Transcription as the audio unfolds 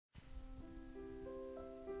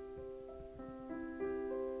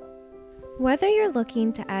Whether you're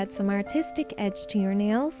looking to add some artistic edge to your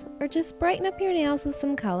nails or just brighten up your nails with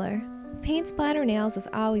some color, paint splatter nails is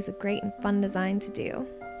always a great and fun design to do.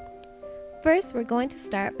 First, we're going to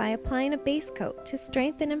start by applying a base coat to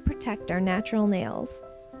strengthen and protect our natural nails.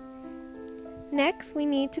 Next, we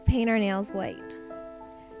need to paint our nails white.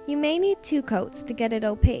 You may need 2 coats to get it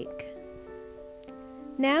opaque.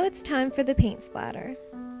 Now it's time for the paint splatter.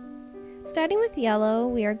 Starting with yellow,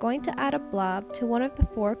 we are going to add a blob to one of the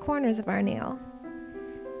 4 corners of our nail.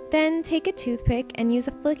 Then take a toothpick and use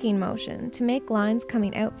a flicking motion to make lines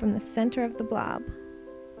coming out from the center of the blob.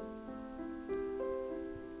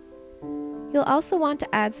 You'll also want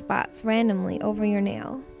to add spots randomly over your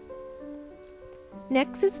nail.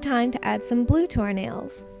 Next, it's time to add some blue to our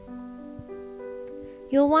nails.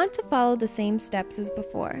 You'll want to follow the same steps as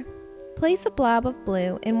before. Place a blob of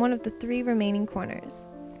blue in one of the 3 remaining corners.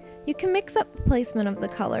 You can mix up the placement of the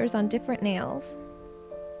colors on different nails.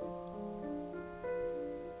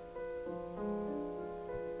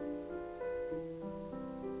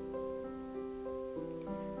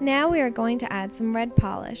 Now we are going to add some red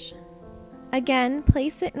polish. Again,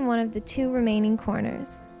 place it in one of the 2 remaining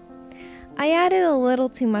corners. I added a little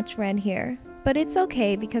too much red here, but it's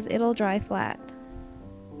okay because it'll dry flat.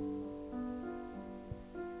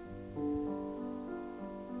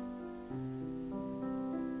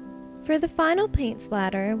 For the final paint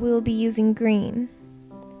splatter, we will be using green.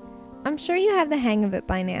 I'm sure you have the hang of it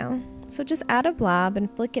by now, so just add a blob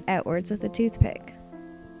and flick it outwards with a toothpick.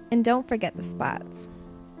 And don't forget the spots.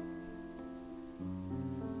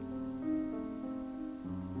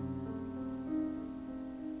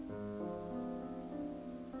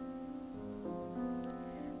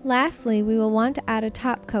 Lastly, we will want to add a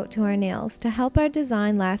top coat to our nails to help our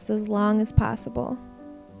design last as long as possible.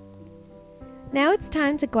 Now it's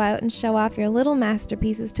time to go out and show off your little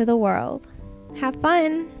masterpieces to the world. Have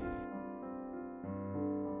fun!